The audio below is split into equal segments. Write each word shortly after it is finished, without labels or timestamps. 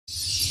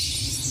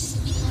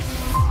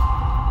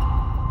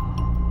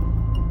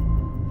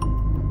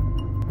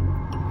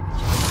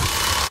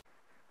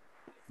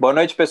Boa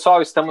noite,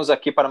 pessoal. Estamos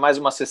aqui para mais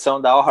uma sessão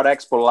da Horror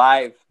Expo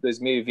Live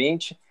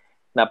 2020,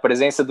 na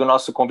presença do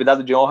nosso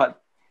convidado de honra,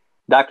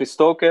 Dacre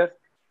Stoker,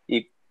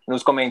 e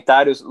nos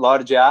comentários,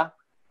 Lorde A,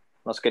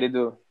 nosso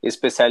querido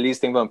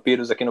especialista em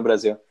vampiros aqui no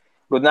Brasil.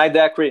 Good night,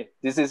 Dacre.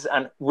 This is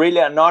really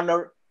an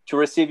honor to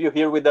receive you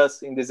here with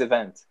us in this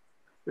event.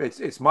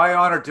 It's my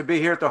honor to be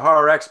here at the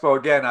Horror Expo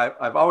again.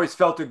 I've always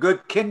felt a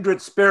good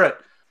kindred spirit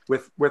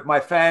with my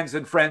fans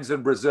and friends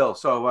in Brazil.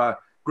 So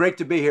great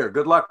to be here.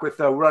 Good luck with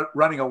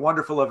running a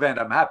wonderful event.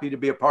 I'm happy to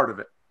be a part of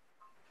it.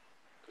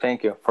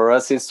 Thank you. For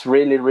us, it's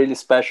really, really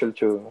special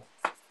to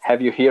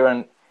have you here,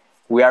 and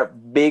we are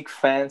big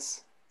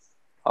fans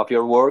of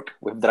your work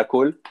with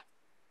Dracula.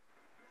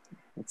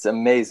 It's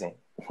amazing.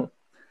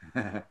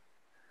 I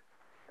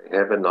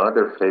have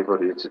another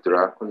favorite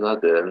Dracula,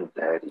 the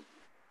Undead.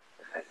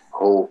 I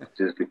hope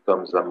this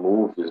becomes a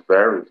movie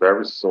very,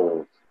 very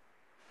soon.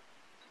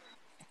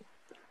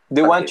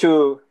 Do you want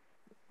to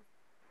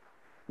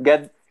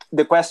get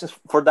the questions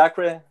for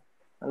Dacre?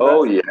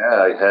 Oh, yeah,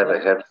 I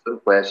have some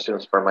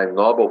questions for my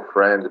noble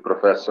friend,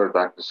 Professor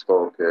Dacre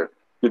Stoker.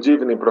 Good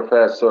evening,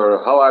 Professor.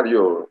 How are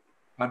you?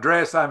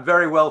 Andreas, I'm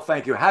very well,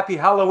 thank you. Happy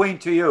Halloween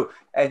to you.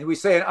 And we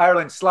say in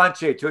Ireland,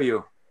 sláinte to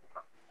you.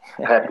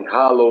 Happy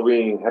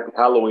Halloween,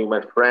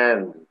 my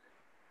friend.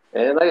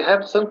 And I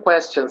have some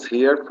questions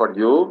here for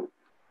you.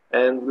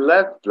 And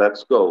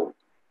let's go.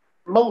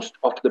 Most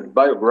of the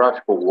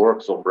biographical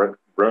works on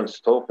Bram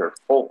Stoker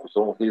focus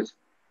on his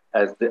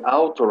as the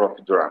author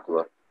of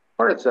Dracula.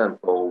 For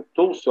example,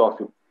 those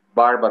of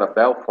Barbara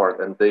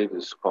Belfort and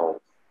David Scott,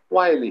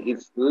 while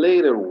his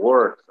later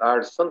works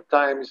are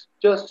sometimes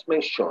just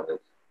mentioned.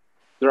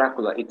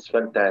 Dracula is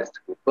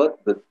fantastic,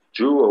 but The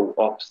Jewel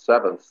of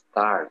Seven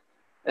Stars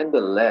and The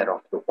Letter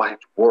of the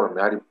White Worm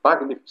are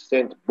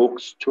magnificent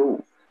books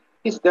too.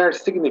 Is there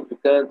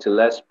significantly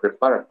less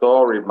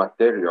preparatory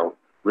material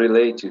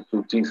related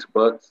to these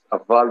books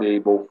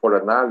available for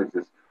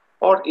analysis,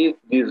 or is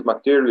this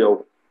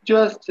material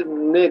just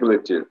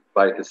neglected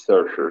by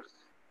researchers?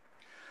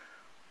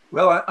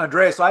 Well,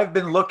 Andreas, I've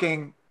been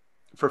looking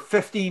for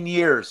 15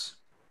 years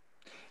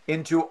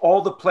into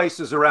all the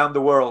places around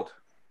the world,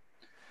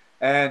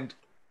 and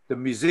the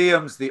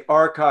museums, the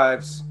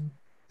archives,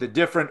 the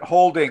different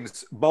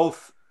holdings,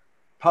 both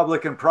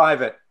public and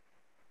private.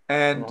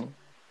 And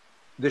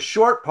the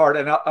short part,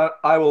 and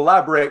I will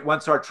elaborate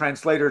once our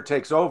translator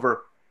takes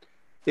over,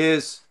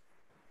 is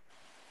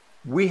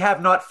we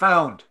have not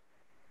found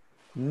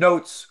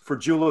notes for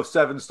Jewel of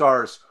Seven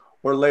Stars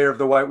or Lair of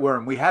the White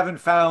Worm. We haven't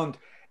found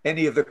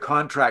any of the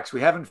contracts.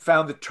 We haven't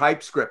found the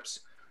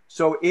typescripts.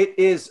 So it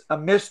is a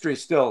mystery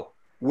still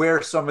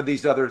where some of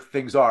these other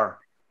things are.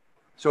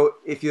 So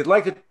if you'd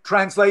like to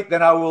translate,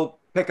 then I will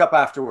pick up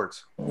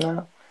afterwards.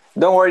 No.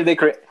 Don't worry,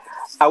 Dacre.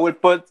 I will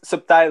put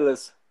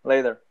subtitles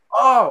later.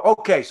 Oh,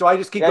 okay. So I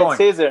just keep going.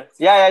 It's easier.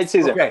 Yeah, it's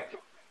easier.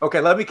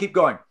 Okay. Let me keep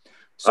going.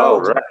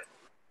 So,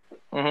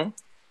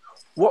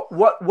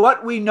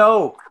 what we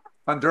know,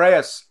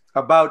 Andreas,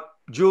 about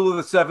Jewel of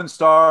the Seven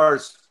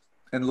Stars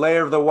and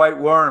Lair of the White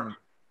Worm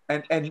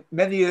and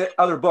many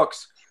other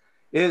books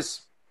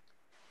is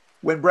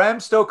when Bram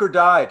Stoker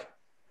died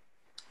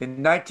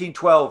in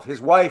 1912,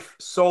 his wife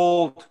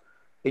sold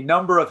a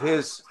number of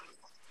his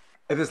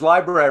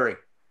library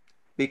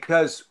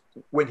because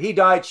when he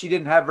died, she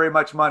didn't have very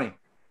much money.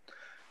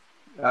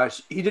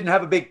 He didn't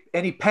have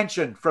any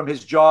pension from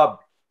his job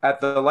at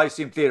the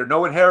Lyceum Theater,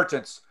 no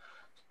inheritance.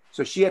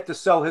 So she had to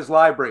sell his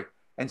library.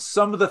 And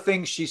some of the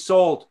things she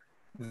sold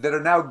that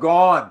are now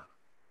gone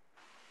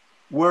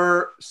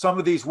were some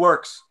of these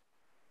works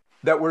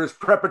that were his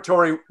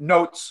preparatory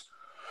notes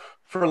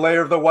for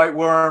Lair of the White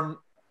Worm,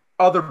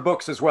 other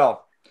books as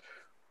well.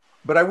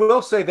 But I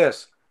will say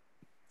this.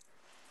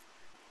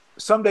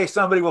 Someday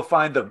somebody will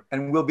find them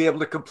and we'll be able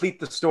to complete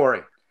the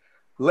story.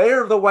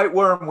 Lair of the White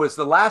Worm was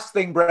the last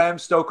thing Bram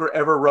Stoker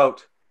ever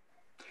wrote.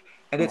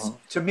 And it's,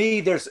 to me,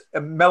 there's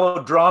a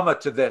melodrama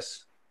to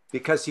this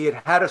because he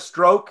had a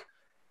stroke.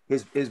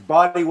 His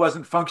body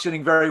wasn't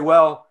functioning very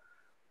well,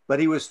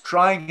 but he was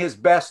trying his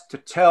best to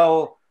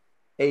tell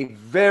a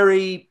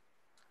very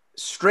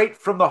straight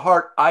from the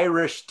heart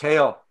Irish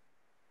tale.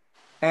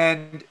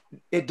 And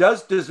it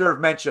does deserve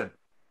mention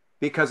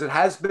because it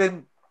has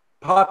been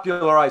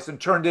popularized and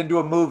turned into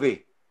a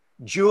movie.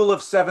 Jewel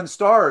of Seven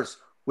Stars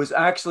was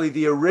actually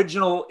the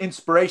original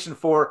inspiration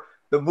for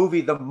the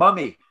movie The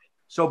Mummy.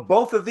 So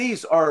both of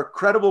these are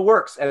credible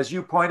works, as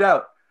you point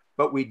out,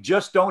 but we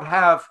just don't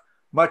have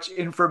much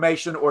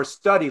information or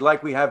study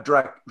like we have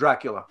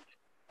Dracula.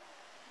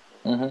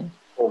 Oh,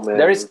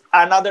 there is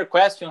another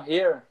question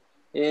here.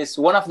 Is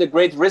one of the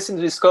great recent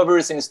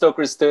discoveries in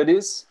Stoker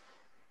studies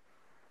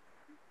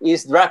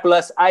is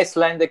Dracula's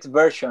Icelandic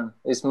version,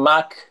 is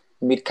Mac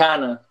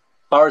Mirkana,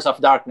 Powers of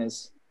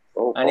Darkness.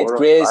 And it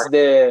creates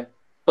the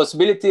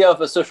possibility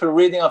of a social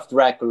reading of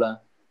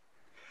Dracula.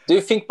 Do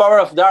you think Power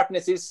of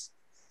Darkness is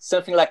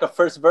something like a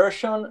first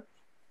version,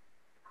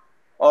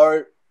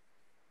 or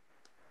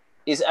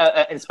is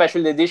a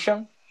special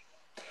edition?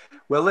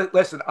 Well,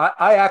 listen,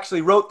 I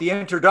actually wrote the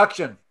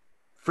introduction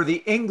for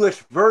the English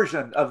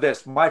version of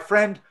this. My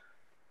friend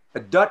a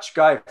Dutch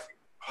guy,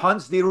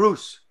 Hans de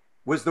Roos,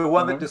 was the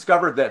one that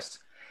discovered this.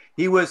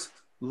 He was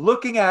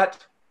looking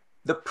at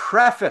the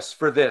preface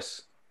for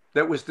this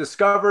that was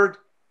discovered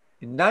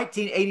in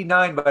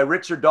 1989 by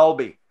Richard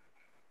Dalby.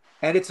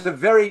 And it's a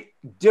very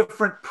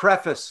different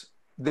preface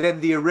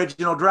than the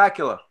original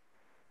Dracula.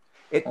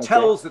 It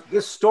tells that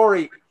this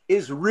story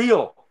is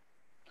real.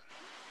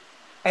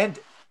 And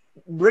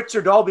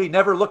Richard Dalby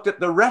never looked at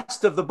the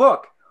rest of the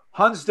book.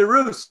 Hans de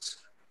Roos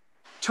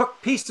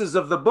took pieces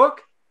of the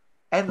book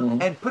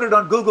and put it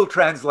on Google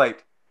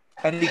Translate.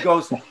 And he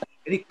goes, and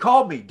he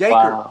called me,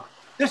 Dacre,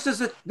 this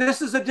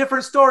is a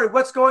different story.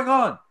 What's going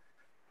on?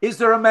 Is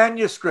there a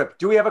manuscript?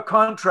 Do we have a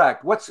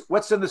contract?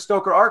 What's in the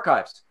Stoker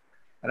archives?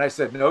 And I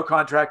said, no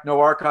contract, no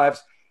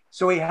archives.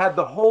 So he had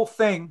the whole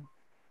thing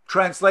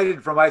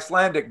translated from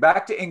Icelandic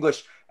back to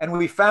English. And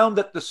we found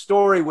that the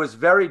story was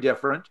very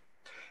different.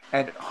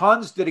 And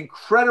Hans did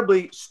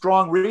incredibly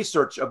strong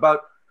research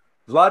about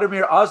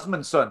Vladimir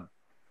Osmundsson,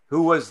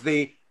 who was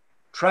the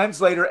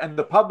translator and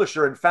the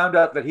publisher, and found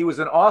out that he was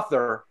an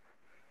author.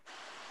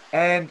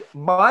 And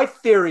my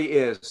theory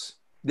is,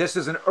 this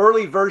is an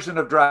early version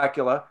of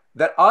Dracula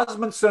that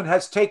Osmundsson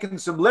has taken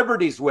some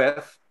liberties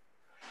with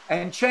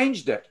and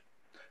changed it.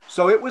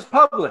 So it was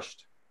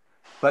published.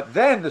 But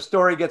then the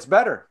story gets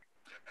better,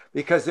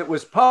 because it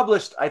was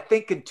published, I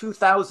think, in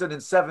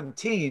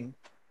 2017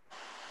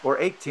 or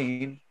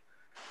 18.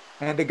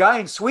 And a guy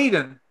in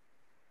Sweden,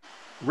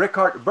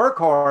 Rickard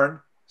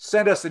Berghorn,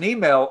 sent us an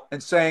email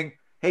and saying,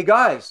 hey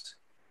guys,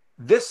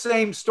 this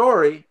same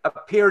story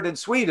appeared in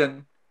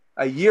Sweden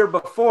a year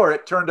before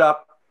it turned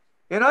up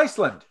in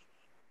Iceland,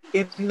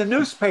 in the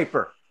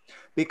newspaper,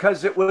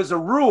 because it was a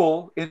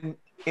rule in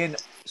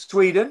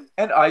Sweden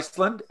and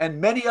Iceland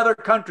and many other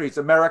countries,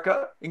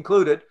 America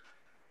included,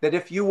 that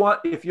if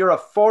you're a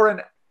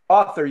foreign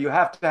author, you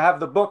have to have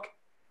the book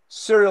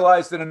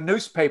serialized in a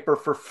newspaper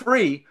for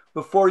free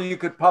before you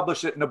could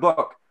publish it in a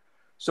book.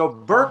 So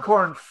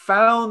Berghorn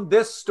found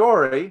this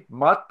story,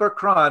 Matber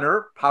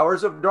Kraner,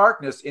 Powers of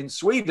Darkness, in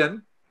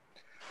Sweden.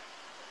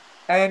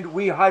 And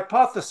we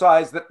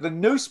hypothesized that the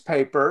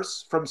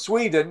newspapers from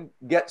Sweden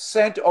get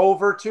sent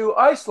over to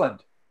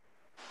Iceland.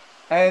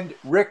 And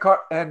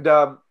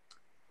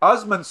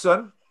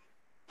Osmundsson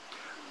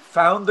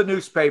found the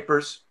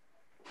newspapers,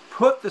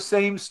 put the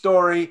same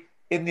story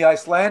in the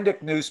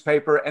Icelandic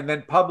newspaper, and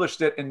then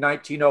published it in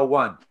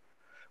 1901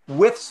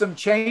 with some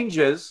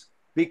changes,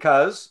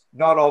 because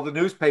not all the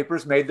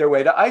newspapers made their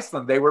way to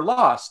Iceland. They were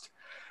lost.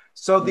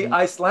 So the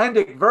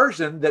Icelandic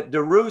version that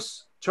de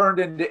Roos turned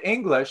into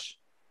English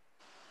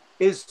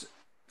is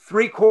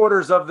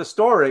 3/4 of the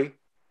story.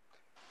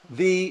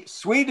 The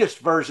Swedish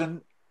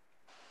version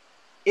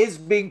is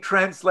being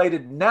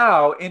translated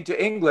now into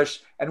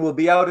English and will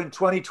be out in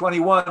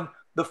 2021,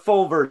 the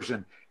full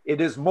version.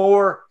 It is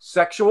more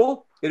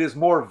sexual. It is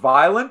more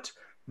violent.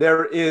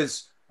 There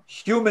is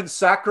human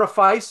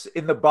sacrifice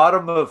in the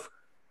bottom of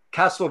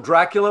Castle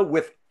Dracula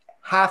with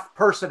half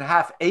person,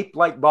 half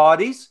ape-like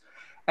bodies.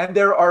 And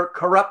there are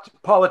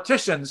corrupt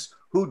politicians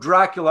who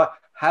Dracula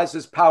has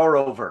his power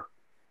over.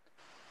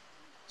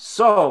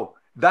 So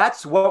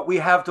that's what we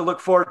have to look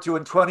forward to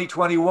in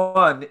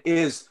 2021,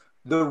 is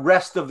the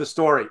rest of the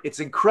story. It's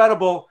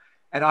incredible.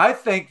 And I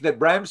think that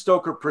Bram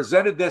Stoker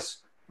presented this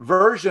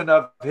version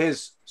of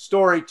his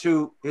story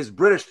to his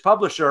British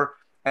publisher,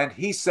 and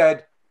he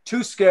said,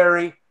 too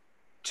scary,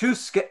 too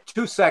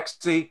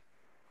sexy,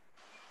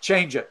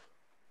 change it.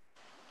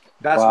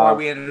 That's why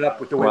we ended up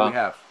with the way we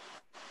have.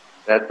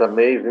 That's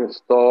amazing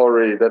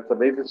story. That's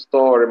amazing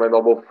story, my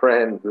noble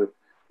friend.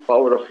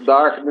 Power of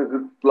Darkness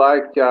is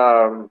like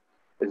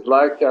it's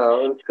like an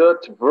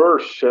uncut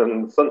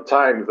version.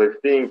 Sometimes I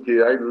think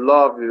I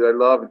love it. I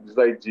love this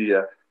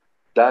idea.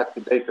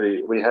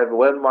 Dacre, we have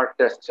one more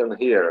question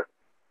here.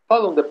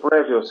 Following the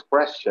previous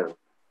question,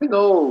 we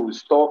know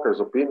Stoker's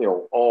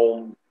opinion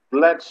on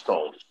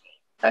Gladstone.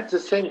 At the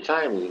same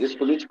time, his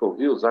political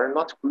views are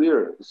not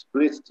clear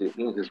explicitly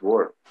in his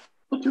work.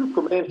 Could you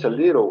comment a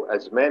little,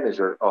 as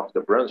manager of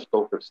the Bram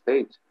Stoker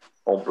estate,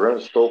 on Bram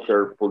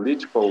Stoker's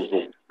political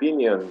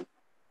opinion?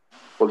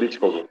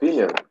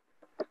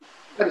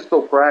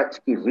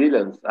 Aristocratic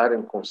villains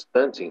aren't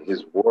constant in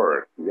his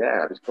work.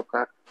 Yeah,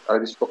 aristocrats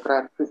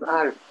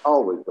are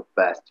always the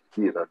best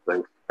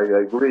villains. I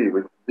agree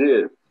with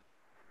this.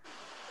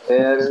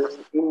 And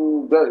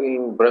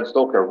in Bram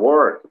Stoker's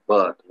work,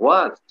 but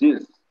what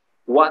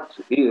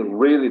he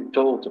really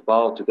thought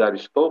about Gary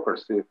Stoker,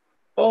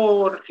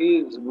 or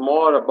is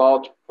more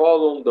about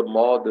following the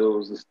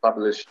models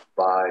established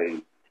by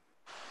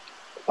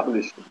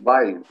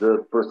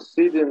the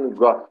preceding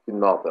Gothic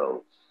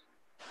novels?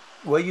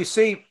 Well, you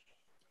see,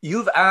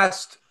 you've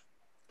asked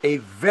a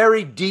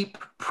very deep,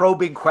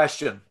 probing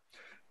question,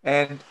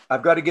 and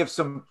I've got to give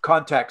some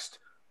context.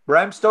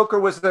 Bram Stoker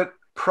was a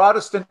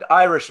Protestant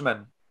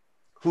Irishman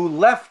who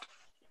left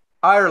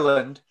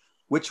Ireland,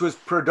 which was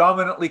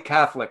predominantly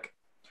Catholic.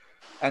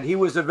 And he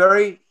was a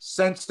very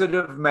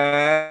sensitive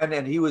man,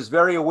 and he was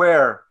very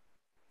aware.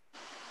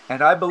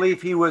 And I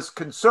believe he was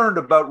concerned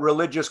about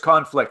religious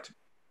conflict.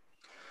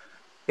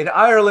 In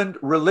Ireland,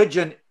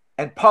 religion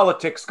and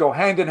politics go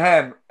hand in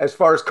hand as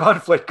far as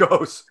conflict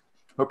goes,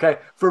 okay,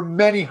 for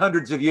many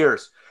hundreds of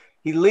years.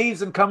 He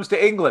leaves and comes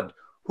to England,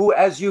 who,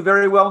 as you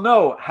very well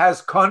know,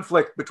 has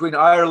conflict between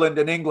Ireland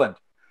and England.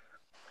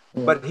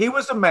 But he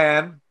was a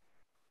man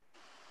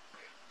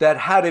that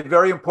had a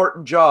very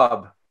important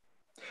job,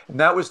 and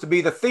that was to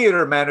be the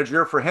theater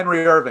manager for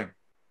Henry Irving.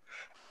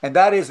 And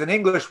that is, in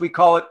English, we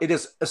call it, it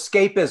is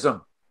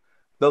escapism.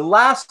 The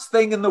last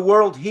thing in the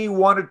world he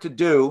wanted to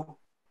do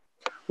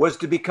was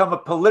to become a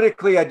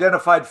politically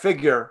identified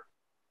figure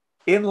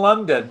in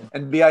London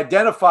and be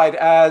identified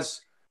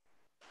as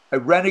a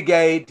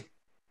renegade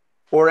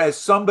or as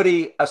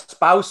somebody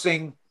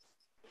espousing,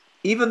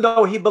 even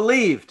though he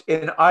believed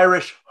in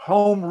Irish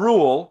home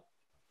rule,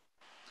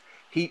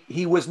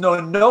 he was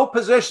in no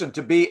position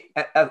to be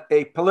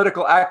a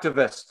political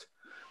activist,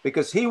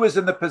 because he was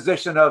in the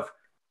position of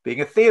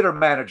being a theater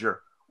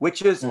manager,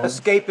 which is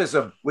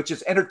escapism, which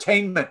is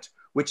entertainment,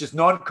 which is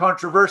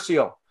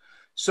non-controversial.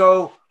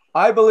 So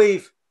I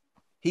believe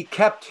he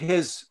kept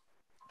his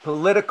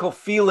political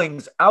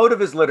feelings out of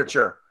his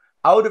literature,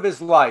 out of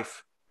his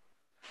life.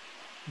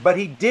 But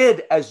he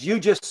did, as you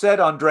just said,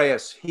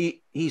 Andreas,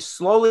 he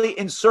slowly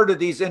inserted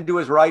these into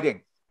his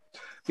writing,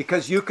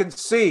 because you can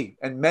see,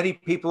 and many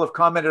people have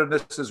commented on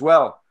this as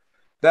well,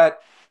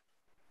 that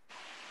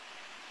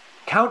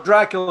Count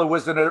Dracula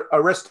was an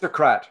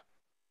aristocrat,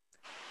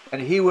 and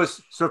he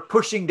was sort of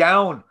pushing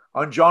down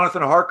on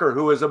Jonathan Harker,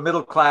 who is a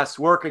middle-class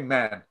working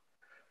man.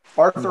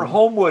 Arthur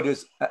Holmwood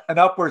is an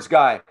upwards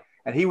guy,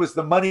 and he was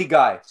the money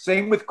guy.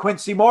 Same with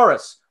Quincy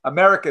Morris,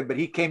 American, but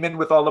he came in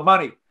with all the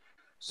money.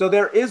 So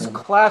there is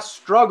class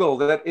struggle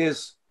that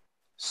is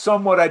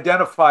somewhat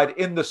identified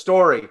in the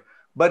story,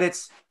 but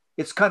it's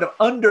kind of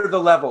under the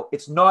level.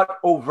 It's not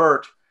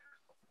overt.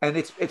 And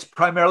it's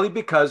primarily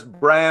because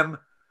Bram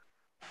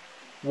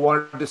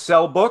wanted to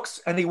sell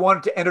books, and he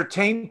wanted to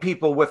entertain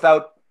people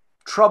without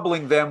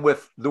troubling them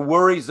with the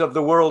worries of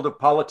the world of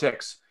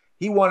politics.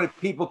 He wanted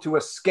people to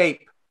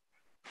escape.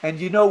 And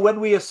you know, when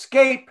we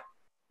escape,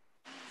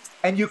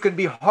 and you can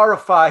be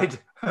horrified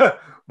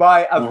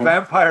by a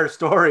vampire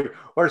story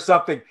or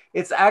something,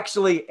 it's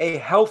actually a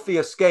healthy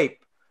escape,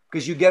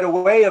 because you get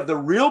away of the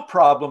real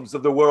problems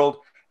of the world.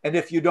 And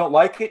if you don't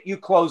like it, you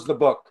close the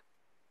book,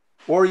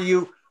 or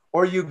you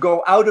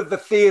go out of the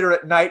theater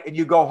at night and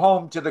you go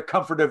home to the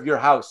comfort of your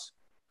house.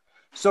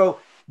 So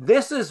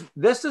this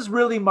is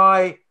really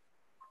my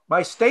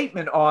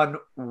statement on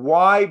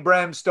why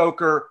Bram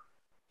Stoker,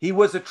 he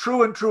was a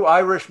true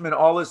Irishman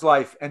all his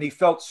life, and he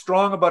felt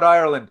strong about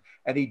Ireland,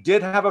 and he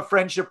did have a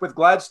friendship with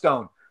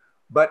Gladstone,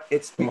 but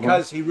it's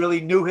because he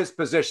really knew his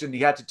position. He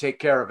had to take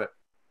care of it.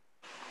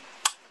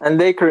 And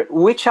Dacre,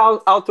 which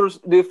authors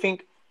do you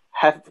think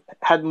have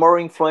had more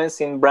influence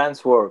in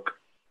Bram's work?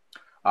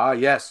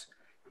 Yes.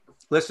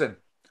 Listen,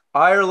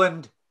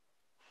 Ireland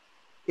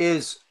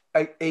is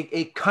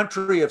a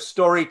country of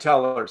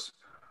storytellers.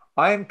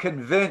 I am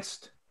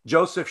convinced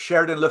Joseph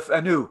Sheridan Le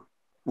Fanu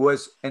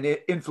was an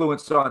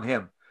influence on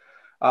him.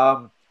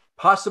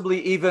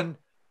 Possibly even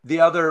the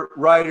other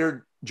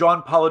writer,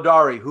 John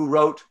Polidori, who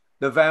wrote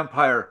The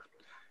Vampire,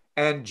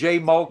 and J.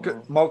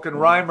 Malkin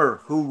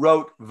Reimer, who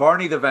wrote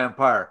Varney the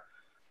Vampire.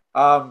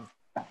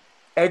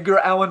 Edgar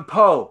Allan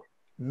Poe,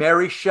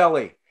 Mary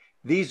Shelley.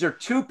 These are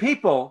two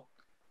people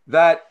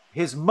that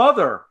his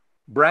mother,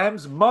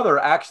 Bram's mother,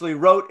 actually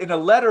wrote in a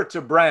letter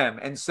to Bram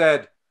and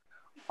said,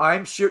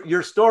 "I'm sure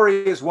your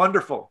story is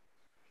wonderful.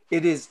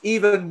 It is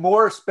even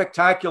more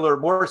spectacular,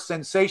 more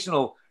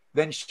sensational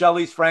than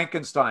Shelley's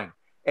Frankenstein.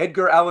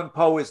 Edgar Allan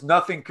Poe is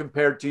nothing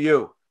compared to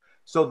you."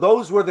 So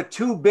those were the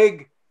two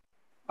big,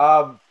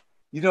 the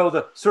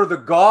sort of the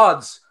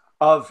gods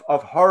of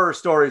horror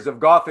stories, of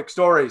Gothic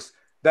stories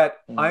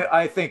that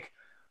I think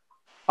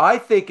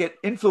it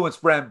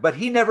influenced Bram, but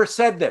he never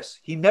said this.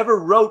 He never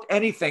wrote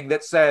anything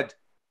that said,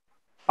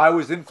 I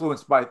was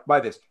influenced by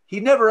this. He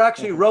never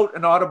actually wrote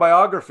an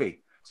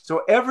autobiography.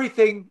 So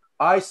everything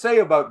I say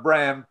about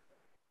Bram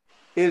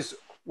is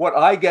what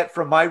I get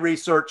from my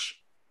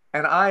research.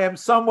 And I am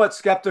somewhat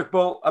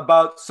skeptical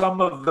about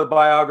some of the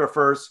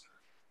biographers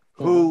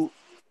who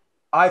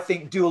I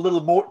think do a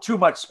little too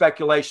much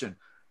speculation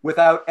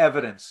without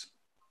evidence.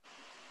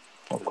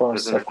 Of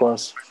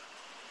course.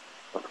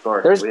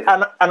 There's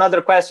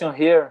another question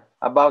here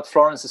about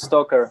Florence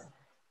Stoker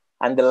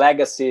and the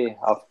legacy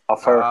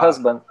of her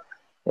husband.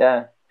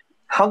 Yeah.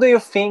 How do you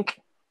think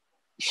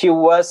she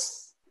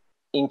was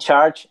in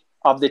charge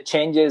of the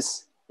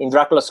changes in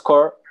Dracula's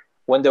core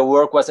when the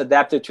work was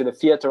adapted to the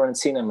theater and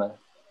cinema?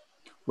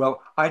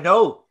 Well, I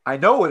know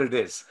what it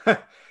is.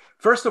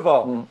 First of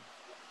all,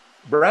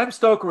 Bram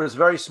Stoker was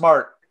very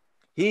smart.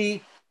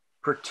 He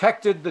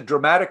protected the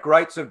dramatic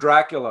rights of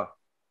Dracula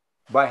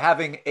by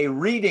having a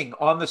reading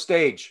on the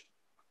stage,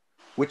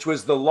 which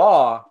was the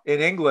law in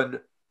England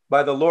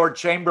by the Lord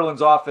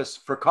Chamberlain's office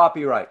for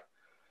copyright.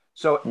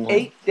 So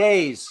 8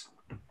 days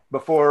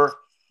before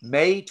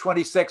May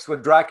 26th,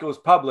 when Dracula was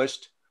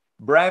published,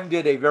 Bram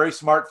did a very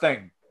smart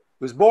thing.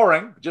 It was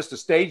boring, just a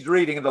staged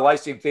reading in the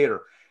Lyceum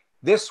Theater.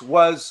 This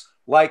was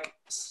like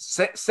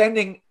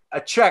sending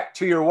a check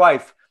to your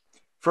wife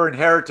for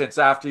inheritance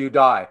after you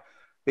die,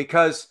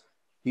 because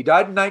he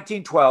died in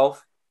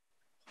 1912.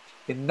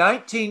 In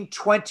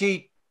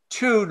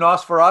 1922,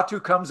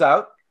 Nosferatu comes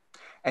out,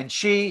 and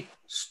she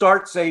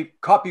starts a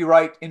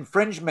copyright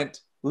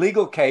infringement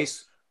legal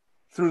case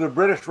through the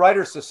British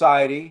Writers'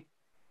 Society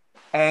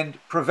and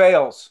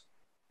prevails.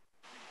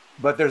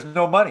 But there's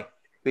no money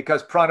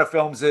because Prana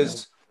Films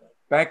is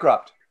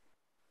bankrupt.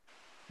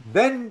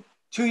 Then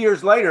 2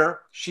 years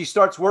later, she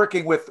starts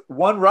working with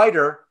one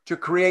writer to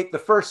create the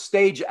first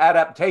stage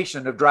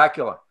adaptation of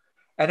Dracula.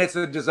 And it's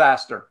a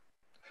disaster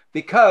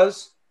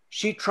because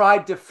she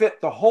tried to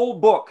fit the whole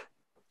book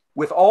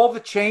with all the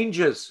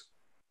changes,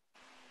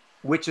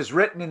 which is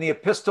written in the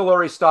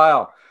epistolary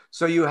style.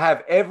 So you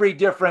have every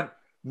different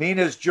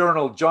Mina's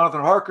journal,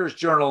 Jonathan Harker's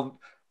journal,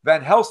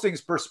 Van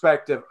Helsing's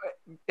perspective,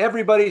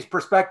 everybody's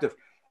perspective.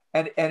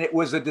 And it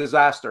was a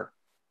disaster.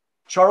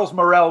 Charles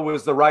Morrell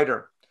was the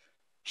writer.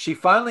 She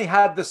finally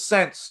had the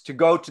sense to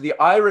go to the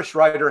Irish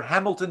writer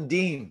Hamilton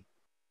Deane.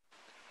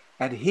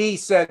 And he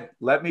said,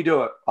 let me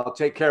do it. I'll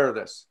take care of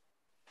this.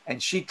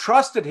 And she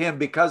trusted him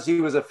because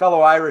he was a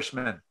fellow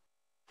Irishman.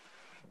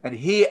 And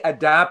he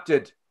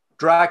adapted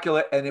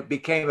Dracula, and it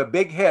became a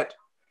big hit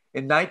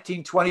in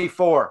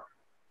 1924.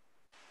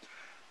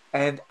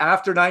 And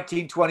after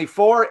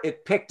 1924,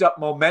 it picked up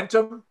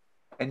momentum.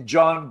 And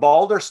John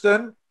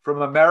Balderston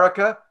from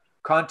America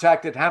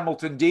contacted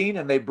Hamilton Deane,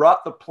 and they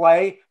brought the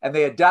play and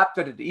they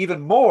adapted it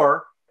even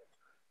more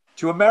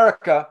to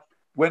America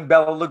when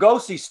Bela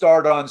Lugosi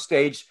starred on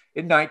stage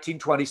in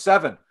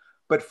 1927.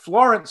 But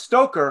Florence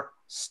Stoker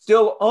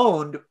still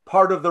owned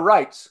part of the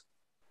rights.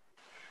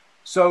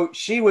 So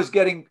she was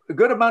getting a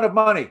good amount of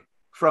money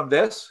from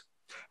this.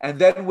 And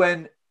then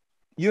when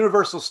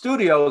Universal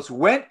Studios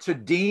went to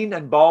Deane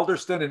and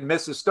Balderston and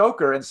Mrs.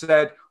 Stoker and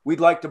said,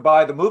 we'd like to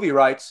buy the movie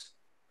rights,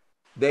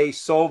 they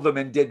sold them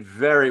and did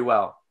very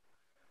well.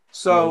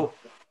 So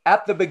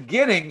at the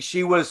beginning,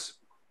 she was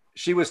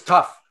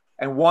tough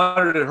and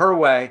wanted it her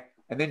way.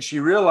 And then she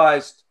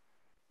realized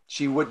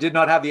she did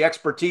not have the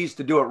expertise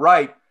to do it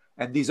right.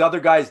 And these other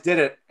guys did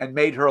it and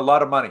made her a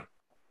lot of money.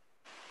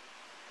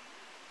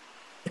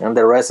 And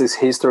the rest is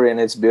history, and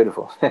it's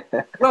beautiful.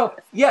 Well,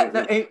 yeah,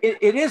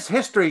 it is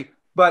history.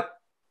 But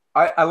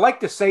I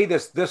like to say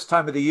this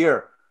time of the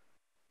year.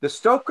 The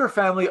Stoker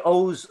family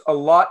owes a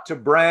lot to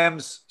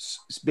Bram's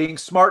being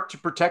smart to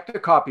protect the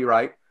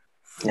copyright.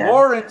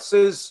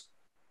 Florence's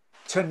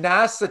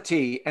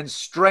tenacity and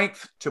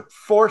strength to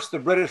force the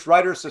British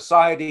Writers'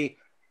 Society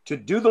to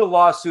do the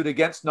lawsuit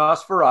against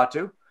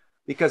Nosferatu,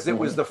 because it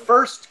was the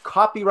first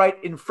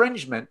copyright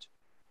infringement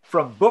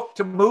from book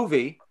to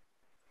movie.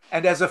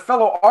 And as a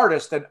fellow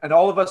artist, and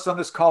all of us on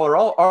this call are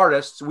all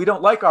artists, we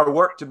don't like our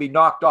work to be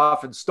knocked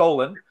off and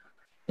stolen.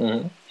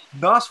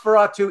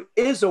 Nosferatu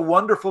is a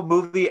wonderful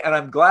movie, and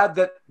I'm glad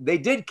that they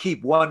did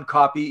keep one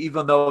copy,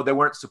 even though they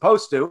weren't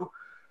supposed to.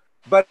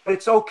 But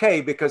it's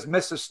okay because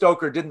Mrs.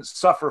 Stoker didn't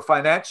suffer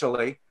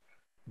financially.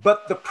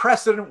 But the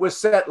precedent was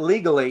set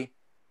legally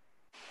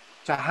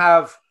to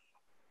have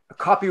a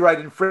copyright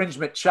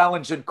infringement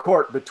challenge in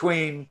court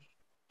between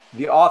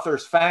the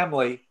author's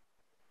family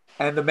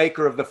and the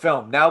maker of the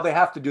film. Now they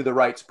have to do the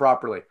rights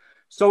properly.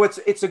 So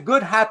it's a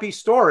good, happy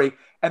story.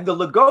 And the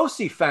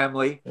Lugosi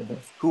family,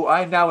 who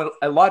I'm now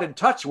a lot in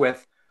touch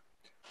with,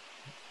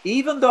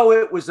 even though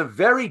it was a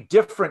very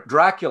different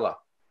Dracula,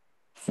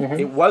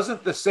 it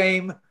wasn't the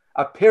same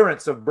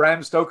appearance of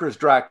Bram Stoker's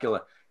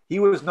Dracula. He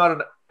was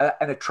not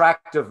an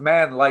attractive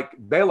man like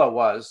Bela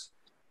was.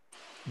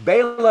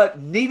 Bela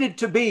needed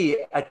to be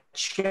a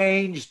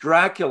changed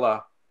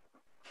Dracula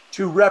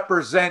to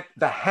represent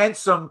the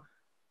handsome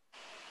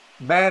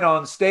man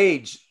on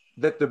stage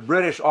that the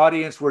British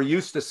audience were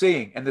used to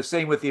seeing, and the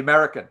same with the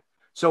American.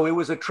 So it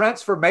was a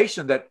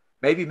transformation that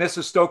maybe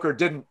Mrs. Stoker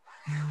didn't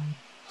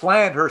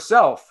plan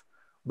herself,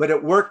 but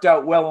it worked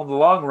out well in the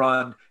long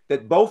run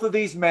that both of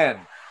these men,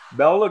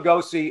 Bela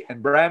Lugosi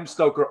and Bram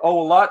Stoker,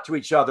 owe a lot to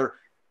each other.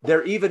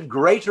 They're even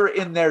greater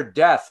in their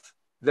death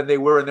than they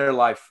were in their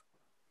life.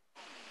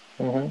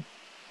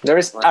 There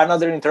is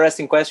another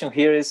interesting question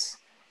here is,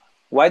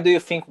 why do you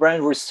think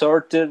Bram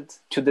resorted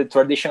to the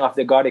tradition of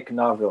the Gothic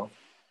novel?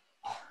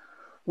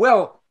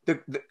 Well,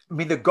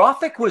 the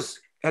Gothic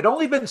had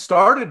only been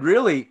started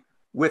really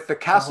with the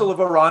Castle of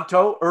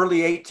Otranto,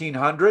 early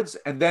 1800s,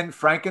 and then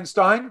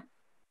Frankenstein.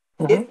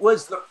 It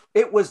was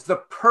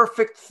the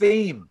perfect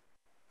theme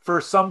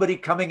for somebody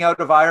coming out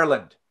of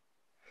Ireland.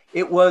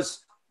 It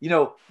was, it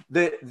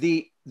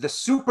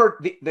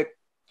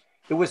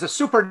was a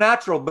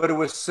supernatural, but it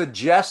was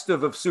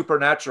suggestive of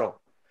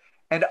supernatural.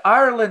 And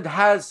Ireland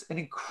has an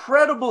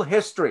incredible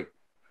history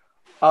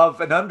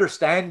of an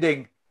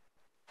understanding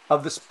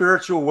of the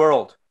spiritual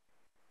world.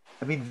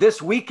 I mean,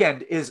 this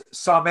weekend is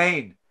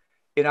Samhain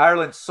in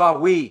Ireland,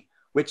 Samhain,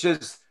 which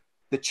is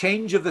the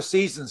change of the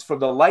seasons from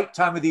the light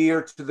time of the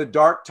year to the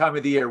dark time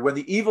of the year, when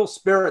the evil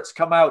spirits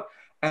come out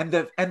and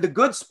the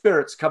good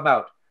spirits come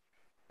out.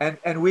 And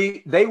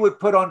they would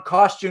put on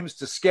costumes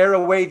to scare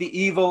away the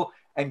evil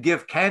and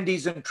give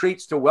candies and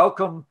treats to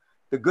welcome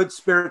the good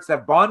spirits,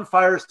 have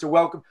bonfires to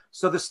welcome.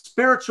 So the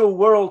spiritual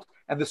world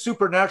and the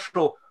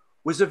supernatural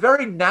was a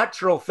very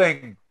natural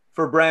thing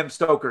for Bram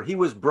Stoker. He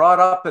was brought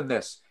up in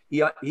this.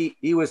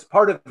 He was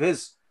part of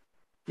his,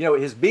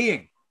 his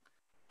being.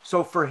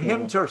 So for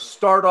him to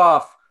start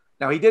off,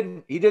 now he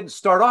didn't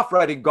start off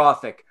writing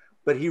Gothic,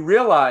 but he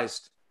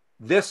realized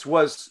this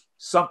was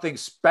something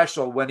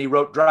special when he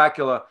wrote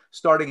Dracula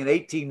starting in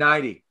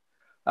 1890.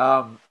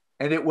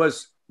 And it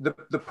was the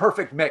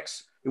perfect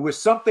mix. It was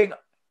something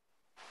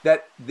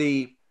that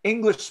the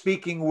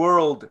English-speaking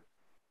world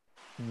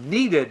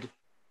needed,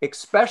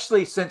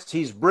 especially since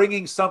he's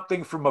bringing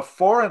something from a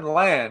foreign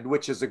land,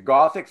 which is a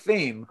Gothic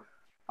theme,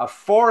 a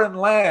foreign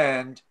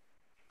land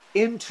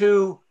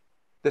into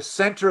the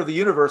center of the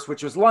universe,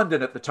 which was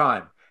London at the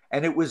time.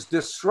 And it was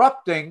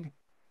disrupting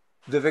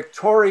the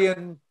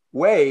Victorian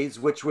ways,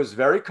 which was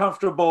very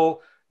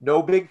comfortable,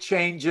 no big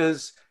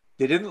changes.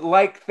 They didn't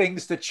like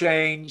things to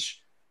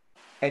change.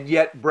 And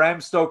yet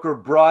Bram Stoker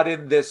brought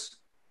in this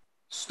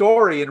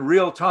story in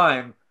real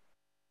time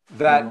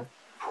that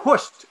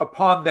pushed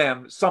upon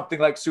them something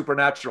like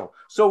supernatural.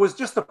 So it was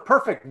just the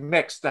perfect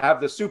mix to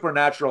have the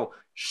supernatural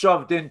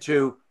shoved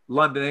into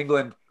London,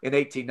 England in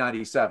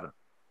 1897.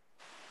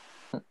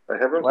 I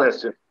have a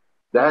question.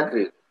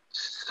 Dacre,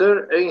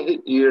 Sir Henry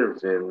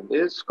Irving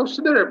is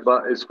considered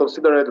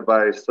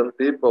by some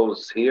people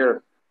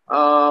here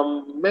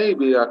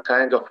maybe a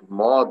kind of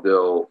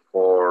model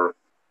for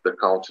the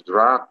Count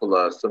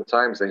Dracula,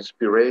 sometimes an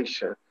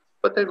inspiration.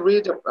 But I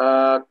read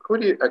a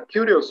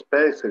curious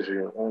passage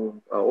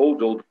on an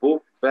old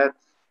book that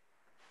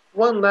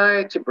one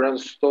night Bram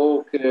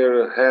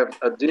Stoker had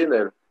a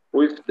dinner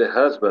with the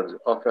husband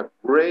of a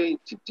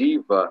great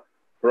diva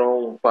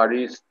from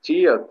Paris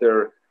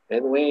theater,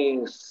 and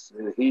when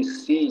he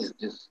sees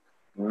this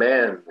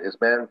man,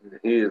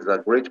 he is a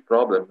great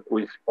problem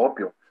with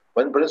opium.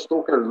 When Bram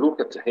Stoker looked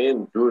at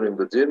him during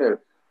the dinner,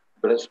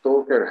 Bram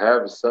Stoker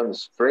had some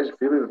strange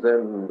feelings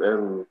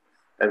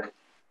and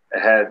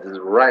had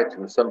right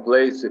in some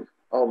place.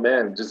 Oh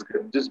man,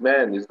 this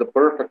man is the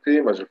perfect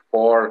image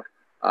for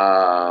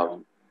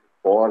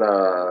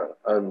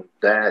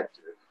undead,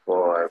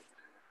 for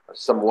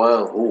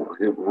someone who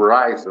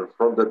rises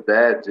from the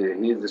dead.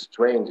 He's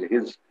strange.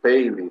 He's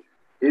pale.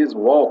 He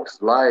walks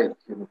like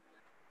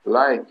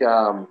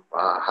a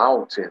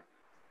haunting.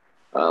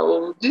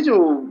 Did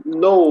you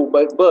know?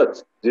 But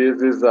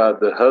this is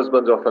the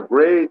husband of a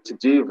great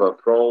diva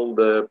from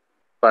the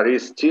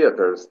Paris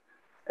theaters,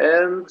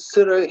 and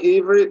Sir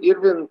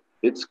Irving.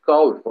 It's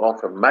called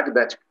of a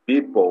magnetic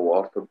people,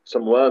 of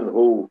someone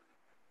who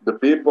the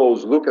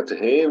peoples look at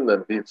him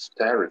and be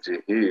charity.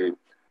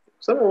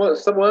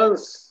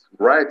 Someone's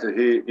right.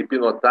 He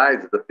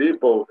hypnotized the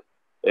people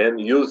and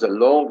used a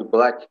long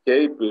black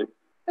cape.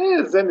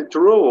 Is any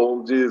true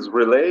on this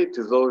relates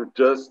or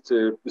just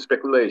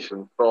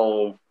speculation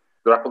from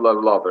Dracula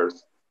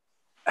lovers?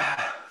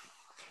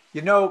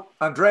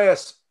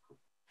 Andreas,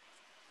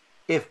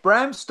 if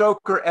Bram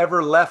Stoker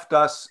ever left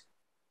us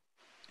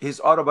his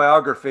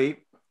autobiography,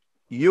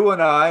 you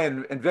and I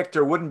and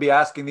Victor wouldn't be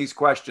asking these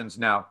questions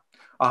now.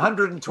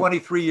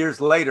 123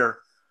 years later,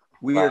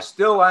 we are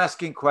still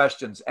asking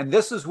questions. And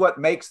this is what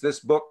makes this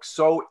book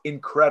so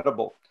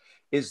incredible,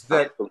 is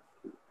that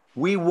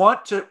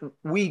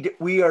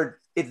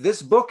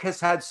this book has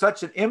had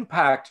such an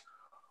impact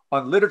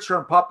on literature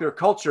and popular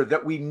culture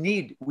that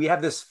we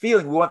have this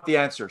feeling we want the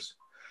answers.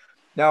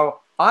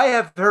 Now, I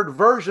have heard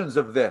versions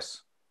of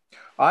this.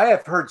 I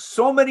have heard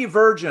so many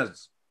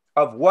versions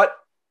of what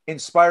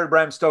inspired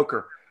Bram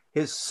Stoker.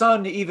 His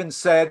son even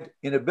said,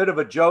 in a bit of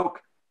a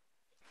joke,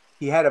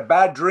 he had a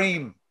bad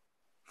dream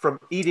from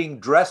eating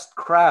dressed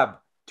crab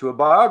to a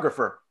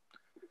biographer.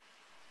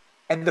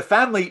 And the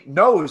family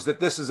knows that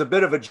this is a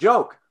bit of a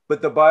joke,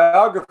 but the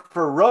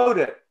biographer wrote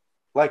it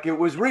like it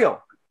was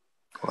real.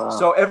 Wow.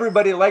 So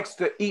everybody likes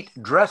to eat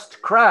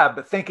dressed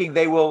crab, thinking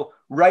they will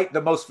write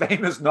the most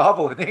famous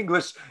novel in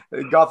English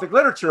Gothic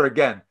literature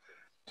again.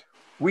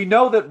 We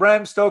know that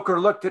Bram Stoker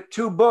looked at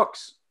two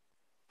books,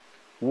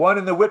 one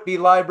in the Whitby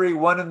Library,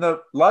 one in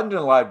the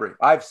London Library.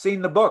 I've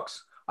seen the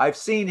books. I've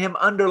seen him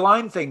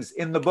underline things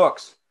in the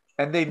books,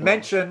 and they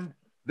mention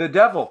the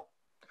devil.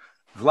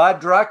 Vlad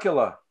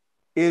Dracula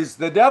is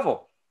the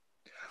devil.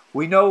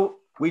 We know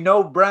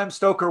Bram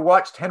Stoker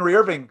watched Henry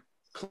Irving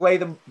play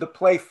the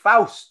play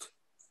Faust,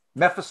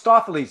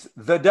 Mephistopheles,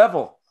 the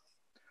devil.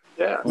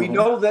 Yeah. We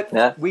know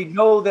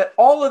that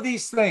all of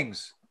these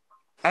things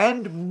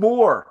and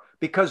more,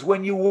 because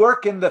when you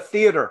work in the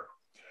theater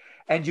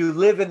and you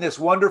live in this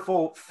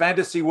wonderful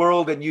fantasy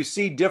world and you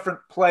see different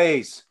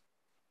plays,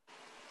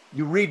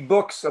 you read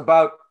books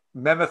about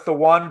Memeth the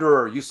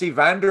Wanderer, you see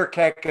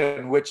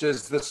Vanderkekken, which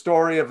is the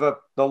story of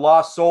the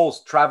lost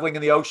souls traveling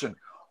in the ocean.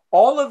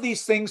 All of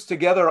these things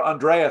together,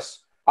 Andreas,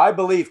 I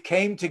believe,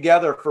 came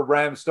together for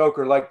Bram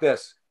Stoker like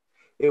this.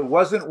 It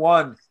wasn't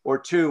one or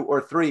two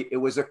or three. It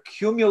was an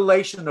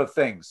accumulation of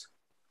things.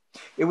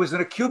 It was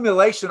an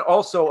accumulation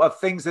also of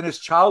things in his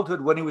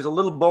childhood when he was a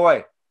little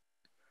boy,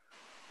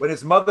 when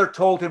his mother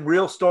told him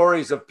real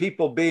stories of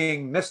people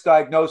being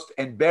misdiagnosed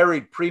and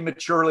buried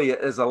prematurely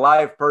as a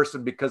live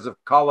person because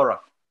of cholera.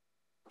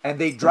 and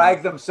they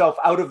drag themselves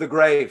out of the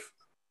grave.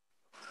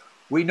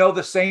 We know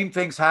the same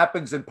things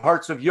happens in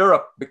parts of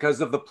Europe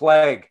because of the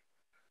plague.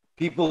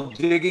 People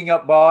digging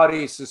up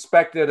bodies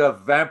suspected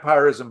of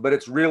vampirism, but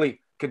it's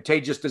really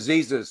contagious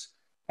diseases.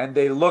 And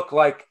they look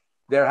like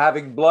they're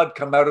having blood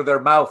come out of their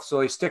mouth. So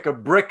they stick a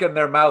brick in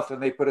their mouth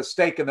and they put a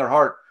stake in their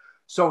heart.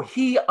 So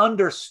he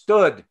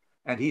understood,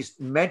 and he's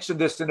mentioned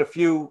this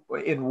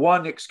in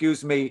one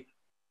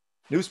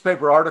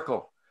newspaper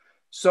article.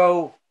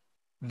 So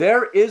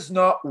there is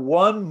not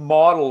one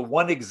model,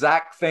 one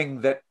exact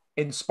thing that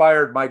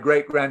inspired my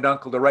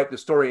great-granduncle to write the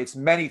story. It's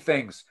many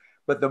things.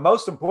 But the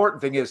most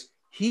important thing is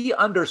he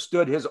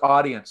understood his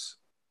audience.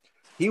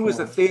 He was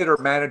a theater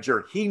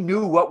manager. He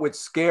knew what would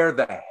scare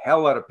the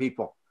hell out of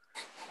people.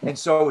 And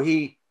so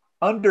he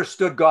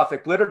understood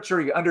Gothic literature.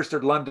 He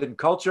understood London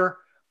culture.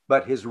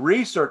 But his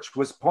research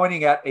was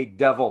pointing at a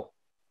devil.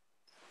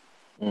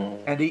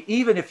 And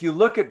even if you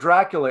look at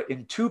Dracula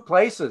in two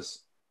places,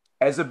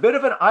 as a bit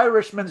of an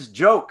Irishman's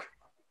joke,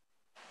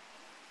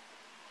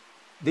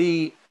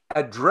 the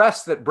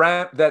address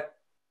that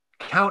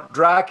Count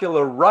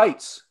Dracula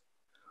writes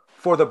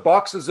for the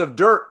boxes of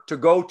dirt to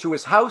go to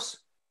his house,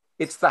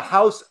 it's the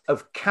house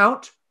of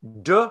Count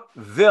de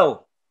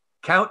Ville,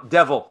 Count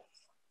Devil.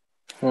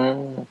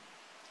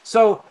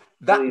 So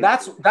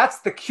that's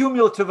the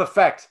cumulative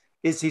effect.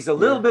 Is he's a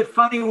little bit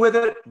funny with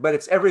it, but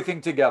it's everything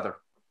together.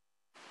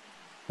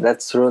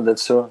 That's true.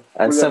 That's true.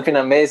 And something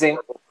amazing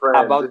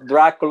about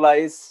Dracula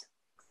is,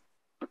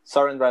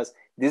 sorry, Andreas,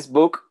 this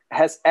book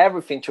has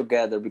everything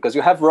together because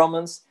you have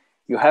romance,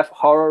 you have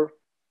horror,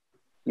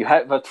 you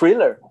have a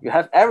thriller, you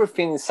have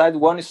everything inside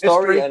one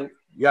story. History. And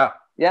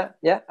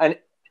yeah, and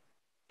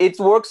it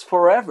works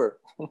forever.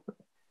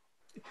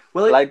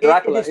 Well, like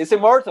Dracula, it's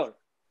immortal.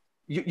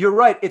 You're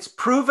right. It's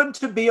proven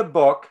to be a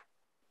book,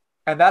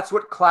 and that's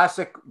what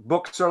classic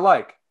books are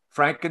like.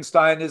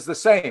 Frankenstein is the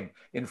same.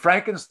 In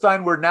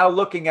Frankenstein, we're now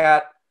looking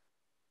at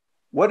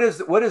what is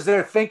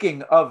their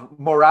thinking of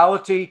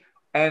morality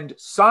and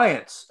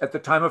science at the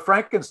time of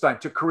Frankenstein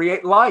to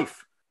create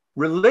life,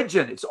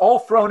 religion. It's all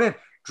thrown in.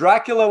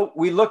 Dracula,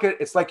 we look at,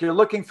 it's like you're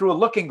looking through a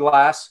looking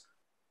glass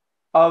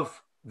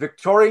of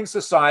Victorian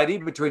society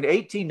between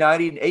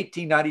 1890 and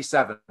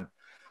 1897.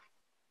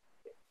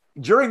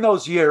 During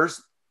those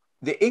years,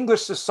 the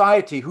English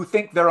society, who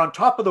think they're on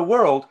top of the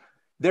world,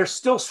 they're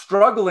still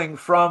struggling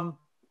from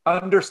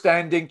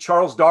understanding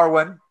Charles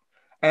Darwin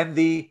and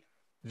the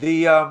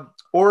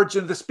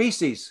origin of the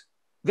species.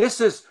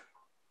 This is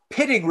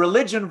pitting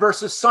religion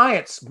versus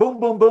science. Boom,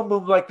 boom, boom,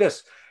 boom, like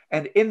this.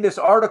 And in this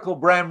article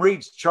Bram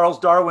reads, Charles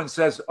Darwin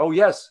says, oh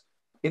yes,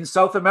 in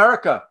South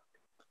America,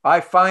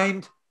 I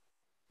find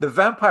the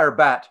vampire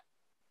bat.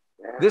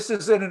 This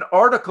is in an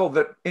article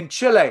that in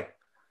Chile,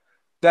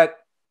 that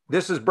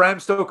this is Bram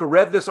Stoker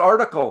read this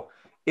article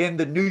in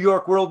the New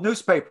York World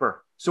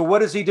newspaper. So what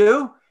does he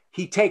do?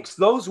 He takes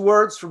those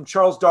words from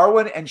Charles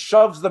Darwin and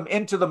shoves them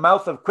into the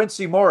mouth of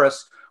Quincy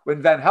Morris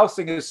when Van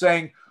Helsing is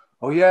saying,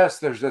 oh yes,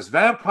 there's this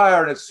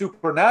vampire and it's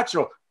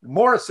supernatural.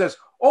 Morris says,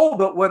 oh,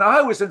 but when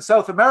I was in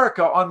South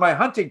America on my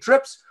hunting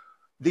trips,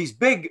 these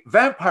big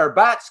vampire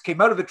bats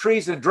came out of the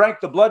trees and drank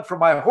the blood from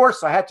my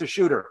horse. I had to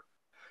shoot her.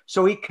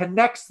 So he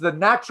connects the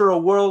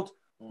natural world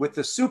with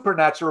the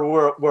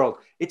supernatural world.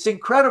 It's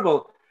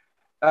incredible,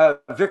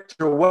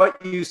 Victor,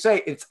 what you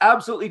say. It's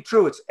absolutely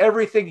true. It's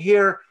everything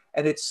here.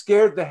 And it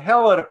scared the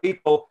hell out of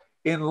people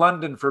in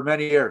London for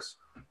many years.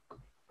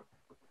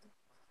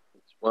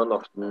 It's one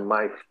of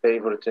my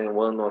favorite and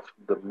one of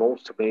the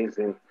most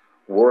amazing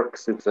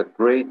works. It's a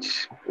great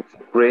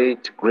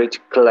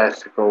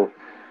classical.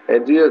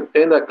 And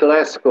in a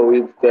classical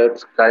is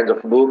that kind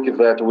of book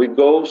that we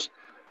go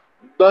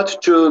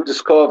not to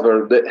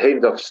discover the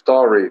end of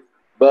story,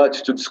 but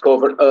to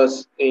discover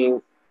us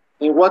in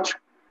which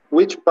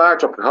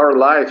part of our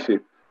life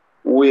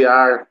we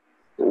are,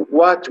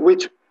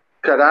 which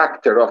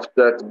character of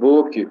that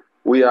book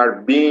we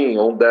are being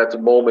on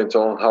that moment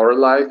on our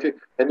life.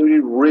 And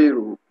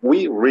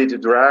we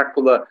read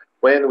Dracula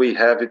when we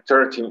have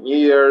 13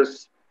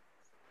 years,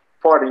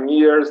 14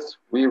 years.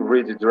 We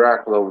read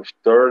Dracula with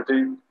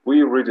 30.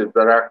 We read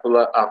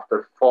Dracula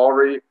after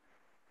 40.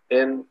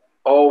 And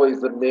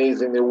always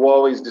amazing. You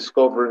always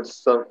discovering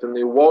something.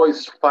 You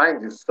always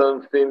finding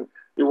something.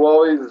 You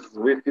always,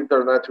 with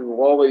internet, you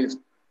always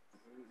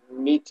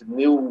meet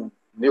new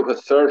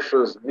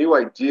researchers, new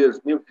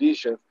ideas, new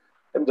visions,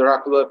 and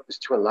Dracula is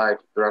still alive.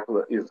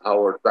 Dracula is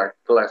our dark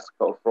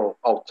classical from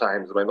all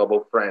times, my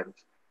noble friend.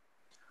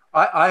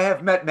 I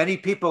have met many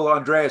people,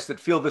 Andreas, that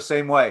feel the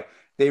same way.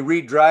 They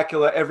read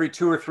Dracula every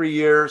 2 or 3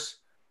 years,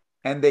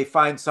 and they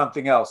find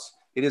something else.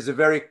 It is a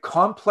very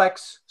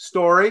complex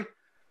story.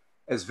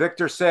 As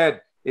Victor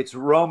said, it's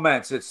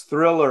romance, it's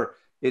thriller,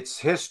 it's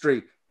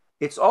history.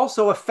 It's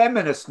also a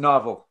feminist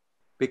novel,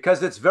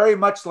 because it's very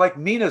much like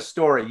Mina's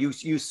story.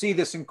 You see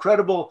this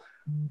incredible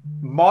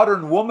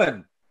modern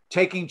woman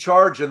taking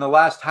charge in the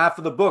last half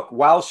of the book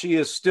while she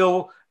is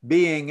still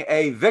being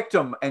a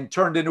victim and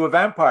turned into a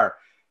vampire.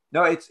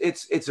 No,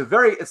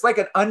 it's like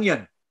an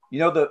onion. you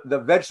know, the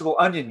vegetable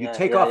onion. You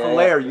take off a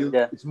layer,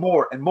 it's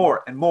more and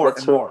more and more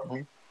and more.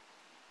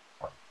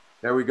 Mm-hmm.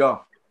 There we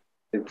go.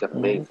 It's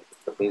amazing.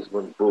 It's an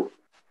amazing book.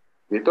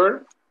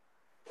 Victor?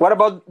 What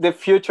about the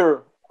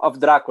future of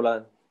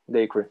Dracula,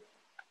 Dacre?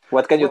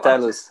 What can you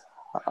tell us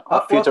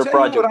of future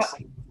projects?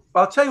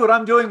 I'll tell you what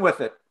I'm doing with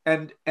it,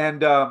 and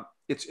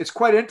it's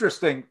quite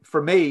interesting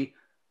for me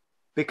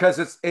because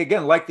it's,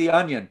 again, like the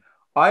onion.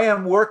 I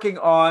am working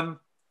on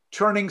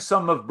turning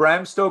some of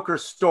Bram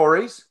Stoker's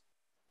stories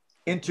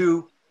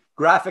into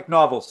graphic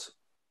novels.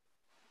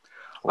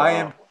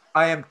 Wow.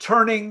 I am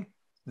turning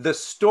the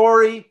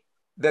story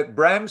that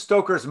Bram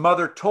Stoker's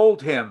mother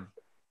told him,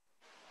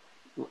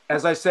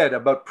 as I said,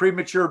 about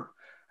premature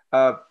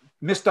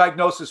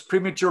misdiagnosis,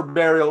 premature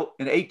burial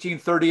in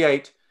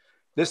 1838.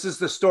 This is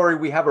the story.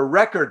 We have a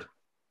record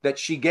that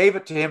she gave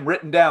it to him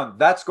written down.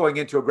 That's going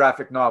into a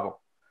graphic novel.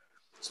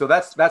 So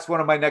that's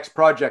one of my next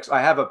projects.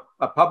 I have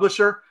a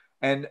publisher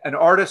and an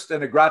artist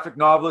and a graphic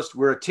novelist.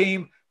 We're a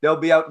team. They'll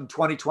be out in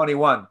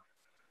 2021.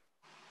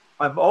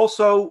 I'm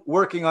also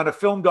working on a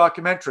film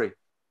documentary.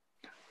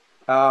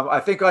 I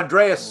think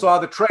Andreas saw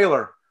the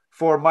trailer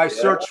for my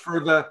search for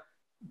the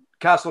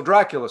Castle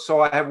Dracula.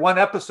 So I have one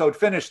episode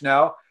finished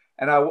now,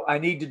 and I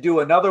need to do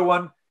another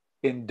one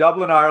in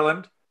Dublin,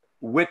 Ireland,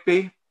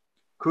 Whitby,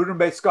 Cruden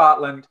Bay,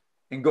 Scotland,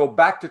 and go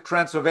back to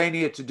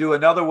Transylvania to do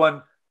another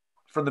one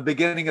from the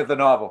beginning of the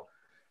novel.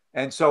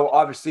 And so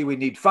obviously we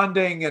need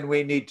funding and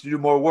we need to do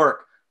more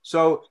work.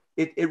 So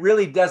it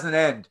really doesn't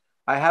end.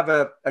 I have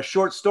a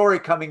short story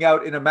coming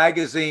out in a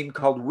magazine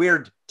called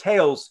Weird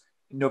Tales,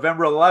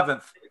 November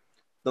 11th.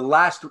 The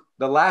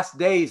last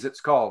days,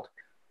 it's called.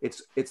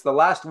 It's the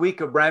last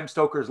week of Bram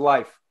Stoker's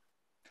life.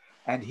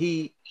 And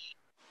he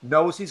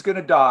knows he's going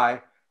to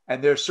die.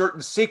 And there's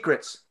certain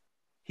secrets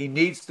he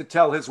needs to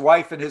tell his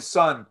wife and his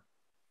son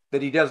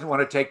that he doesn't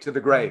want to take to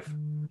the grave.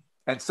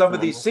 And some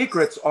of these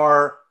secrets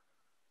are,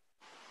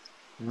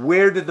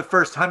 where did the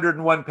first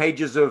 101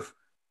 pages of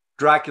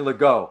Dracula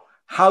go?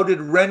 How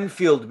did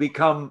Renfield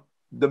become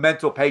the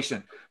mental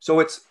patient? So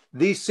it's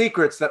these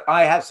secrets that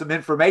I have some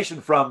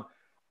information from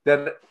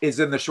that is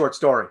in the short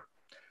story.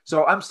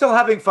 So I'm still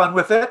having fun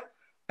with it.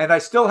 And I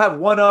still have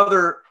one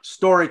other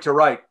story to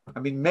write. I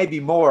mean, maybe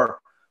more,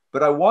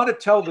 but I want to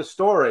tell the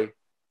story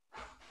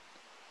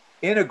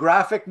in a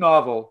graphic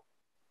novel,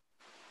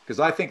 because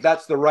I think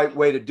that's the right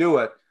way to do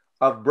it,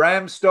 of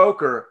Bram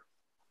Stoker,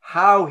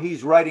 how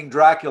he's writing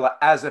Dracula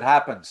as it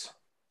happens.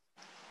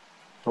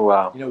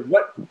 Wow. You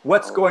know,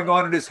 what's going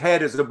on in his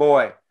head as a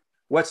boy?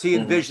 What's he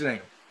envisioning?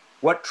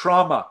 What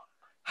trauma?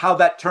 How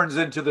that turns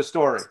into the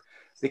story.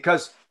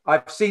 Because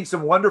I've seen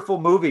some wonderful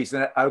movies,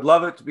 and I would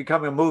love it to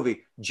become a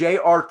movie.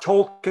 J.R.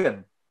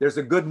 Tolkien, there's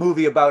a good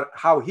movie about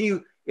how he,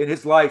 in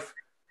his life,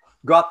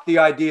 got the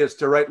ideas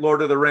to write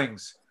Lord of the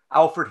Rings.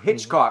 Alfred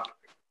Hitchcock,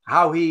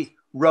 how he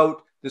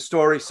wrote the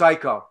story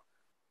Psycho.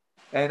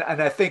 And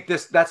I think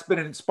that's been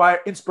an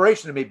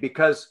inspiration to me,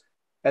 because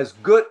as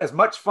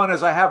much fun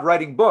as I have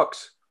writing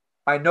books,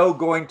 I know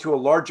going to a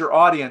larger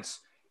audience,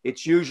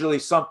 it's usually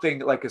something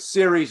like a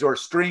series or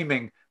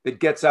streaming that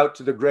gets out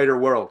to the greater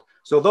world.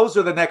 So those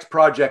are the next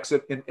projects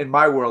in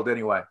my world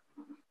anyway.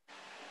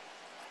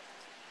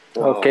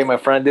 Okay, my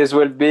friend, this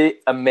will be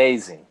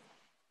amazing.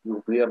 It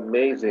will be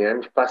amazing.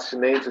 I'm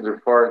fascinated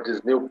for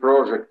this new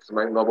project,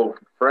 my noble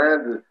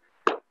friend.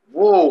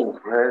 Whoa,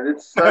 man,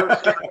 it's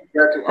something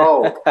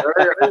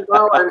that,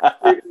 now I'm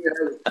speaking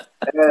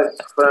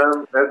as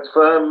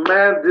fun.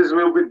 Man, this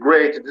will be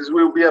great. This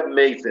will be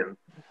amazing.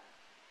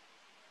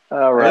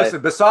 All right.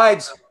 Listen,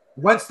 besides,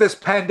 once this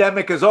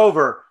pandemic is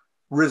over,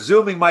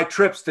 resuming my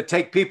trips to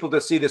take people to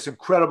see this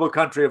incredible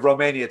country of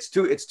Romania. It's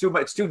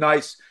too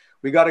nice.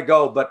 We got to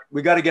go, but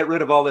we got to get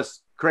rid of all this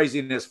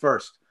craziness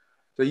first.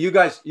 So you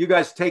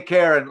guys take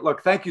care, and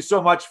look, thank you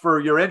so much for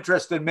your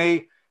interest in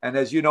me. And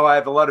as you know, I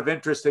have a lot of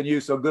interest in you.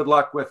 So good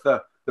luck with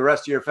the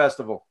rest of your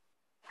festival.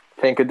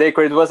 Thank you,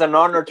 Dacre. It was an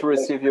honor to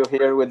receive you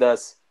here with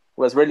us. It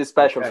was really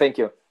special. Okay. Thank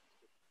you.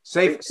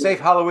 Safe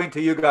Halloween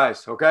to you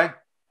guys. Okay.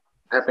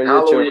 Happy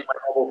Halloween, my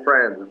noble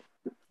friend.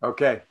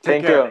 Okay.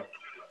 Thank you.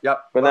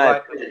 Yep. Good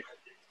night.